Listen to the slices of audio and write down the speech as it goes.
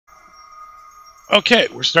Okay,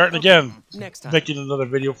 we're starting again. Next time. Making another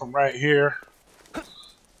video from right here.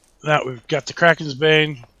 Now we've got the Kraken's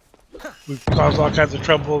Bane. We've caused all kinds of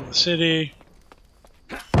trouble in the city.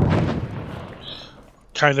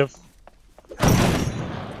 Kind of.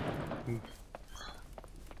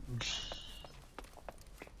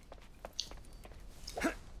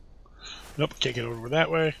 Nope, can't get over that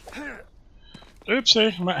way.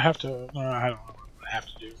 Oopsie, I might have to. No, I don't know what I have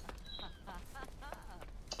to do.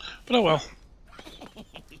 But oh well.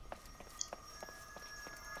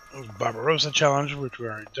 Barbarossa challenge, which we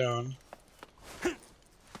already done.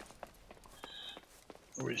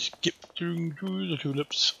 We skip through the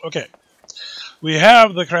tulips. Okay. We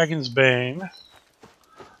have the Kraken's Bane,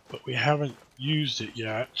 but we haven't used it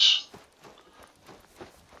yet.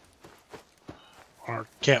 Or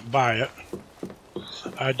can't buy it.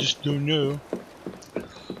 I just don't know.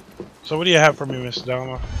 So what do you have for me, Miss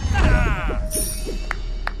Dama?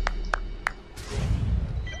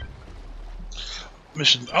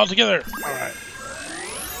 Mission all together. All right.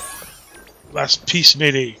 Last piece,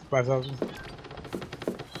 matey. 5,000.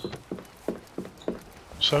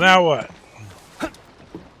 So now what?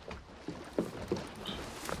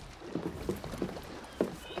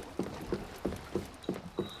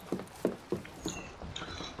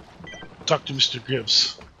 Talk to Mr.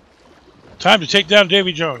 Gibbs. Time to take down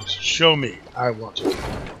Davy Jones. Show me. I want to.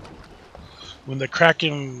 When the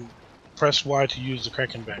Kraken, press Y to use the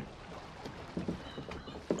Kraken Bane.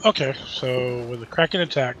 Okay, so when the Kraken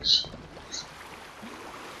attacks,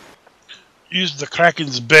 use the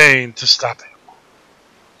Kraken's Bane to stop him.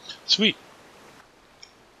 Sweet.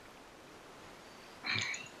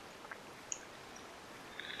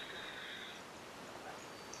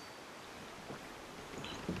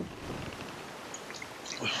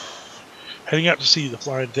 Heading out to sea, the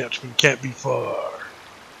Flying Dutchman can't be far.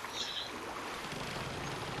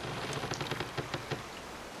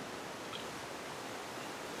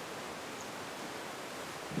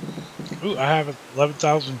 Ooh, I have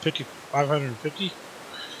 11,550.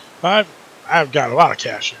 I've got a lot of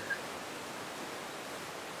cash here.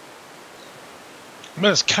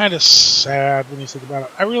 But it's kind of sad when you think about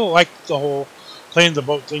it. I really like the whole playing the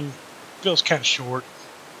boat thing. Feels kind of short.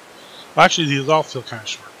 Well, actually, these all feel kind of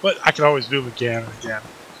short. But I can always do them again and again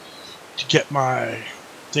to get my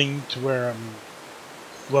thing to where I'm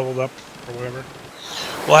leveled up or whatever.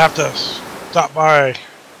 We'll have to stop by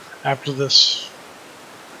after this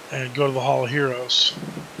and go to the Hall of Heroes.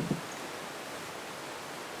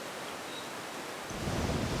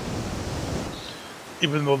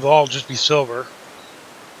 Even though they'll all just be silver.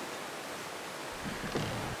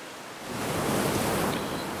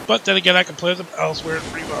 But then again, I can play them elsewhere and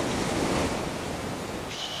free up.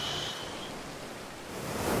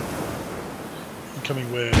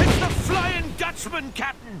 Incoming wave. It's the Flying Dutchman,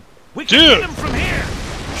 Captain! We can hit him from here!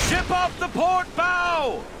 Ship off the port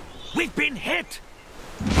bow! We've been hit!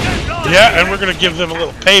 Yeah, and we're gonna give them a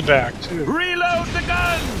little payback too. Reload the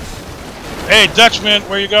guns! Hey, Dutchman,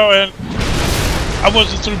 where you going? I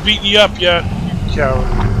wasn't through beating you up yet, you coward.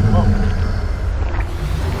 Oh.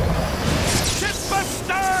 Ship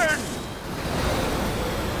astern!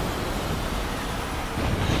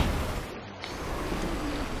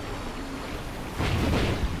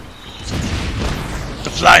 The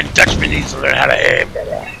Flying Dutchman needs to learn how to aim.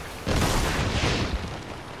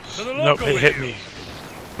 Nope, it hit me.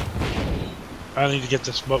 I need to get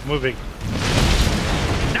this boat moving.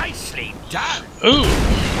 Nicely done! Ooh!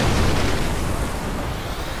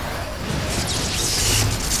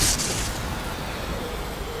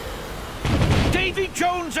 Davy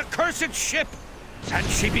Jones' accursed ship! And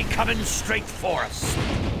she be coming straight for us.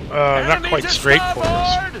 Not quite straight for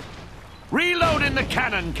us. Reloading the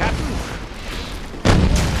cannon, Captain.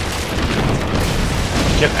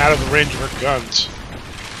 Get out of the range of her guns.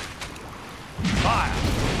 Fire!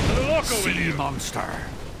 Sea monster!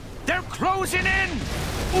 They're closing in!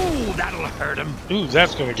 Ooh, that'll hurt him. Ooh,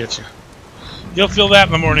 that's gonna get you. You'll feel that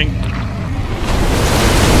in the morning.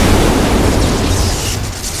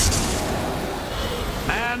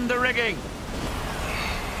 Man the rigging!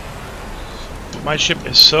 My ship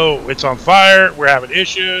is it's on fire. We're having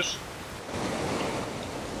issues.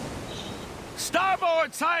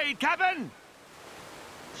 Starboard side, Captain!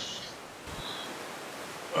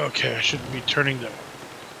 Okay, I shouldn't be turning to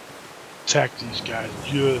attack these guys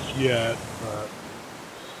just yet, but...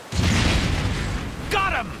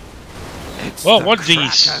 Got him! It's well, the one Kraken.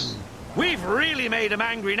 D's. We've really made them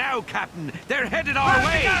angry now, Captain. They're headed our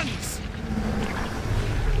way. Guns!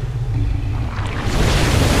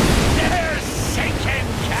 They're sinking,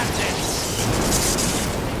 Captain.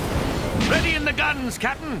 Ready in the guns,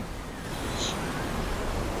 Captain.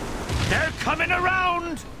 They're coming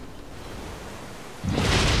around!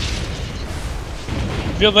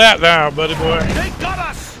 Feel that now, buddy boy. They got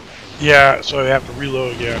us! Yeah, so I have to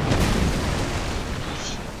reload again.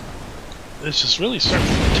 This is really starting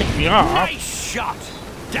to tick me off. Nice shot!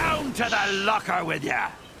 Down to the locker with ya!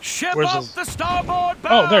 Ship Where's off the starboard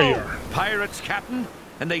bow! Oh, there you are. Pirates, Captain,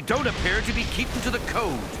 and they don't appear to be keeping to the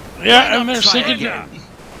code. Yeah, and they're sinking.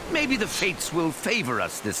 Maybe the fates will favor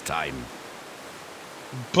us this time.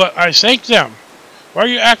 But I sank them. Why are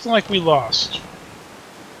you acting like we lost?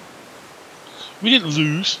 We didn't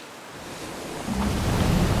lose.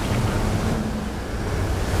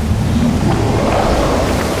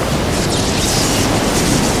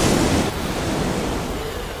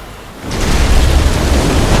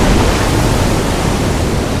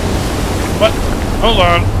 What? Hold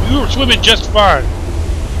on. We were swimming just fine.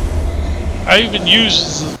 I even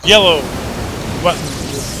used the yellow button.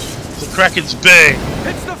 The Kraken's bang.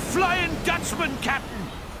 It's the Flying Dutchman, Captain!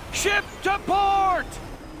 Ship to port!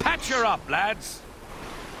 Patch her up, lads.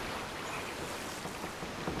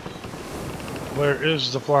 Where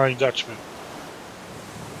is the Flying Dutchman?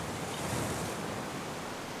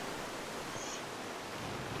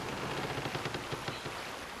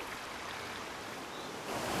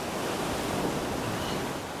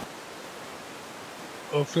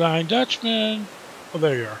 Oh, Flying Dutchman. Oh,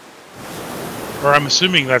 there you are. Or I'm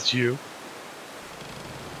assuming that's you.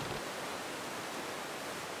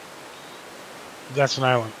 That's an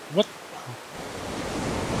island. What?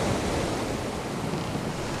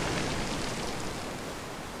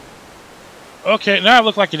 Okay, now I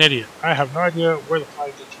look like an idiot. I have no idea where the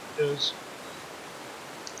Flying Dutchman is.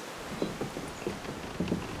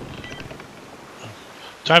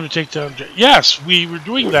 Time to take down... Yes, we were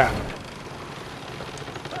doing that.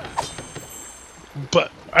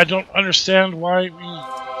 But I don't understand why we...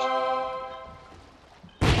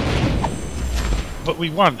 But we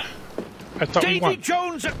won. I thought we won. Davy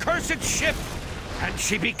Jones' accursed ship, and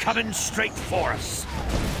she be coming straight for us.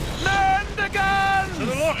 Man the guns! To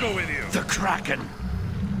the locker with you. The Kraken.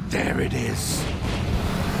 There it is.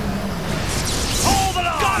 Hold the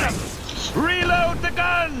line! Got him! Reload the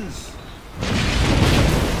guns!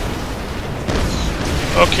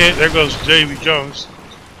 Okay, there goes Davy Jones.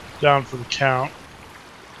 Down for the count.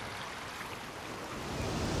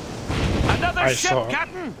 Another I ship, saw.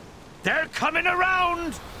 Captain! They're coming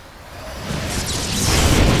around!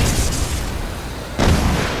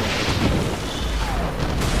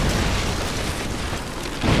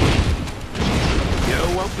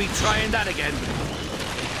 You won't be trying that again.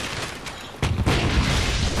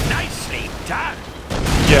 Nicely done!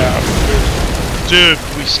 Yeah. Dude,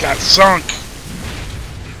 we got sunk.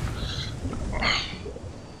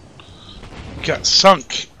 Got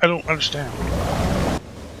sunk. I don't understand.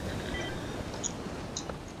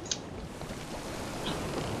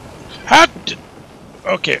 How did...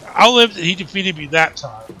 Okay, I'll live that he defeated me that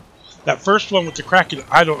time. That first one with the Kraken,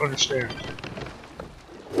 I don't understand.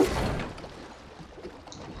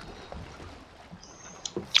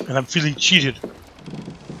 And I'm feeling cheated.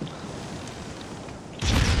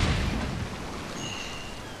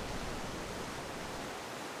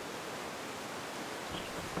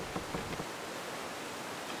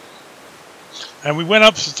 And we went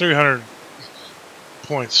up to 300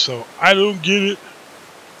 points, so I don't get it.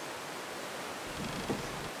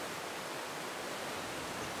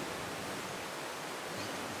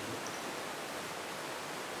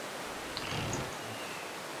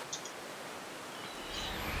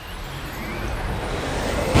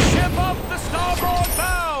 Ship off the starboard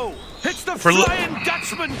bow! It's the Flying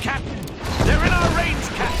Dutchman, Captain! They're in our range,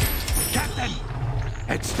 Captain!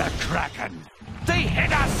 It's the Kraken! They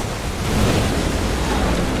hit us!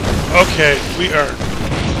 Okay, we are...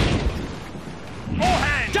 More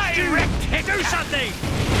hands! Direct hit! Do something!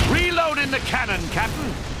 Reloading the cannon,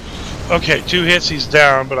 Captain! Okay, 2 hits, he's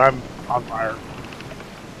down, but I'm on fire.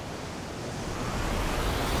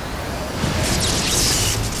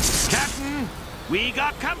 Captain, we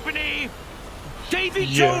got company! Davy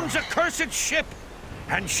Yeah. Jones' accursed ship,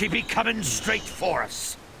 and she be coming straight for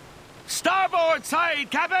us. Starboard side,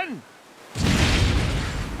 Captain!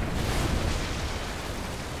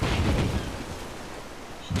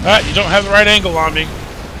 Ah, you don't have the right angle on me.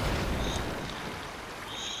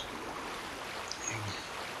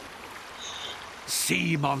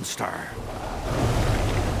 Sea monster.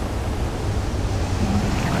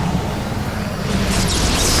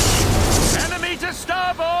 Enemy to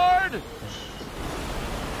starboard!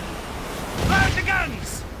 Load the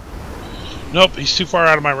guns! Nope, he's too far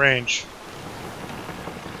out of my range.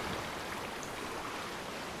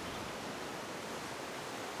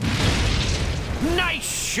 Nice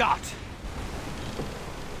shot!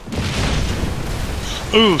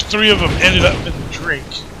 Ooh, 3 of them ended up in the drink.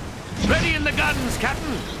 Ready in the guns,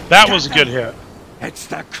 Captain. That was a good hit. It's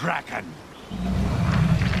the Kraken.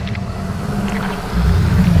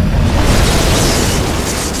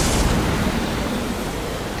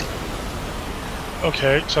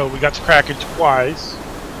 Okay, so we got the Kraken twice.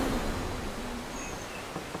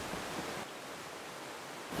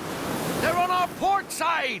 They're on our port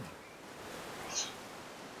side.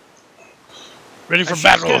 Ready for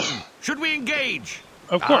battle. Should we engage?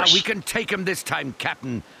 Of course. We can take him this time,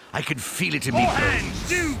 Captain. I can feel it in me bones.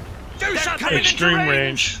 Do something. Extreme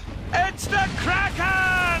range. It's the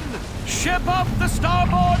Kraken! Ship off the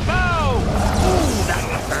starboard bow! Ooh,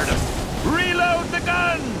 that'll hurt him. Reload the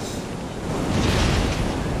guns!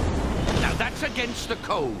 Now that's against the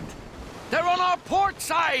code. They're on our port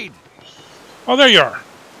side! Oh, there you are.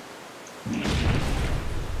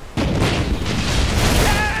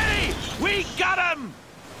 Hey! We got him!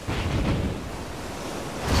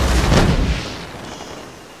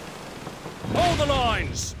 Hold the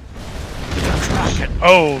lines!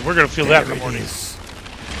 Oh, we're gonna feel that in the morning.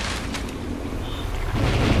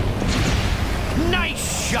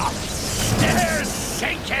 Nice shot! There's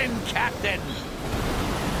sinking, Captain!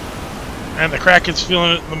 And the Kraken's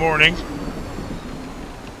feeling it in the morning.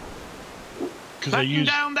 Because I used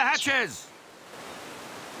down the hatches!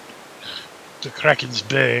 the Kraken's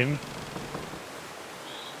Bane.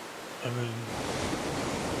 And then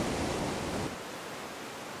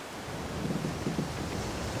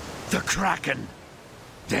the Kraken!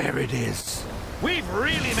 There it is. We've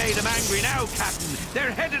really made them angry now, Captain.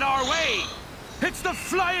 They're headed our way. It's the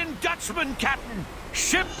Flying Dutchman, Captain.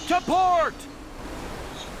 Ship to port.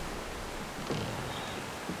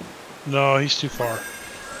 no, he's too far.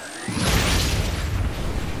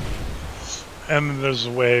 And then there's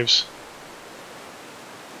the waves.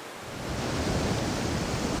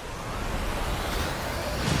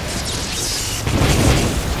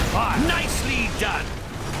 Nicely done.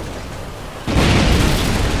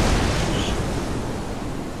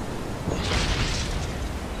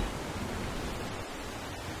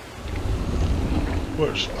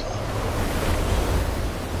 Where's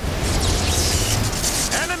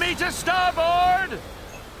Enemy to starboard.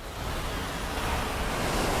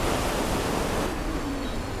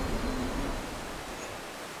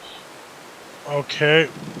 okay?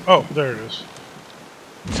 Oh, there it is.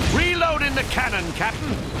 Reloading the cannon,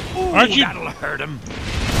 Captain. Ooh, Aren't you- that'll hurt him.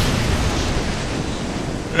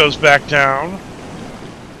 Goes back down.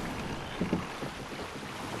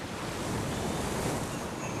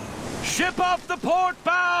 Ship off the port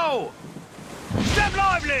bow. Step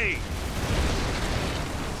lively.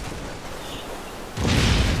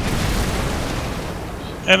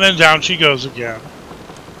 And then down she goes again.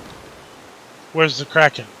 Where's the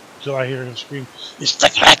Kraken? Till I hear him scream, "It's the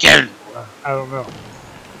Kraken!" I don't know.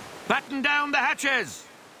 Batten down the hatches.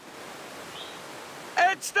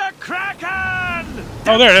 It's the Kraken!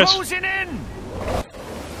 Oh, there it is. Closing in.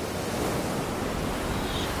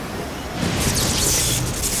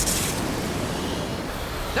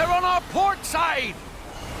 They're on our port side.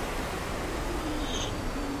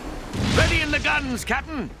 Ready in the guns,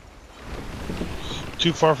 Captain.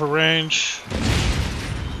 Too far for range.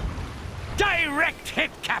 Direct hit,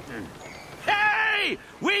 Captain. Hey!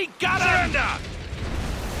 We got him!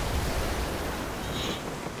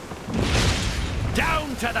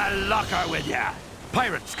 Down to the locker with ya.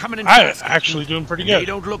 Pirates coming in I'm fast, actually doing pretty They good.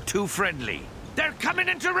 don't look too friendly. They're coming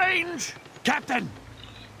into range. Captain,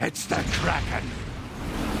 it's the Kraken.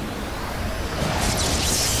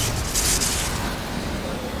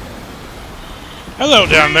 Hello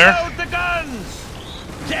down there. Reload the guns.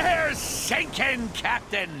 They're sinking,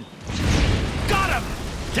 Captain. Got him.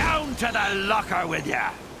 Down to the locker with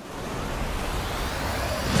ya.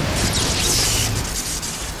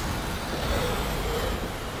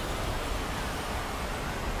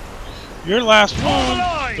 You're last one,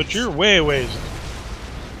 lines. but you're way ways.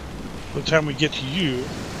 By the time we get to you.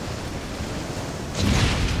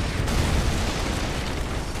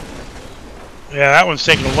 Yeah, that one's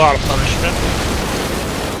taking a lot of punishment.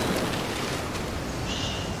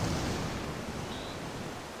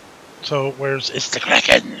 So, it's the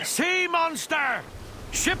Kraken? Sea monster!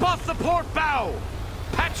 Ship off the port bow!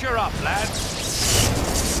 Patch her up, lads!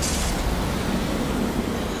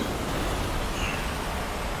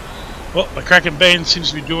 Well, the Kraken Bane seems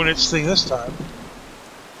to be doing its thing this time.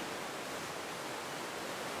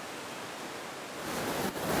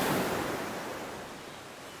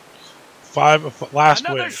 Last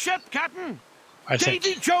Another wave. ship, Captain! I think.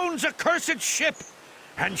 Davy Jones' accursed ship!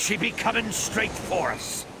 And she be coming straight for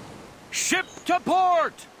us. Ship to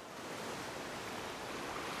port!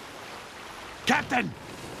 Captain!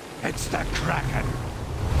 It's the Kraken!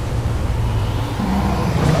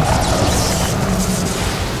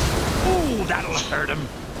 Ooh, that'll hurt him!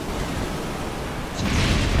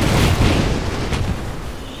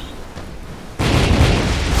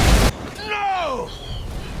 No!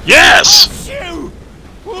 Yes! Shoot!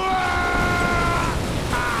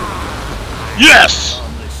 Yes!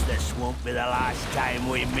 Promise this won't be the last time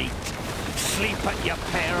we meet. Sleep at your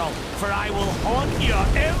peril, for I will haunt you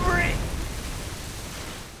every...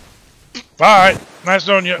 Bye. Nice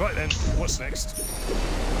knowing you. Right then, what's next?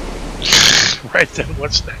 Right then,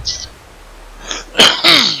 what's next?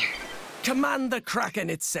 Command the Kraken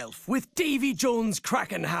itself with Davy Jones'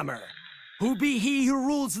 Kraken hammer. Who be he who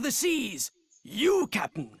rules the seas? You,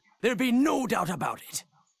 Captain. There be no doubt about it.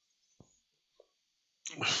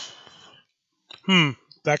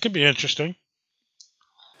 That could be interesting.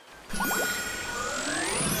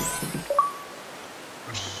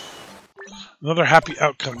 Another happy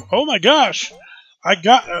outcome. Oh my gosh! I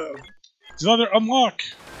got another unlock.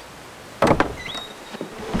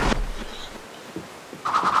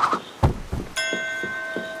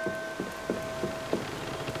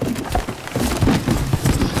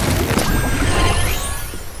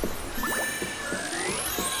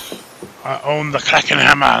 I own the Kraken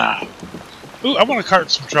hammer. Ooh, I want to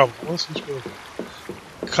cause some trouble. Let's just go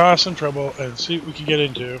cause some trouble and see what we can get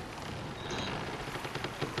into.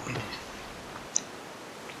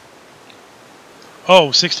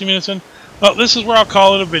 Oh, 60 minutes in? Well, this is where I'll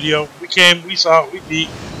call it a video. We came, we saw it, we beat.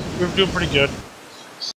 We were doing pretty good.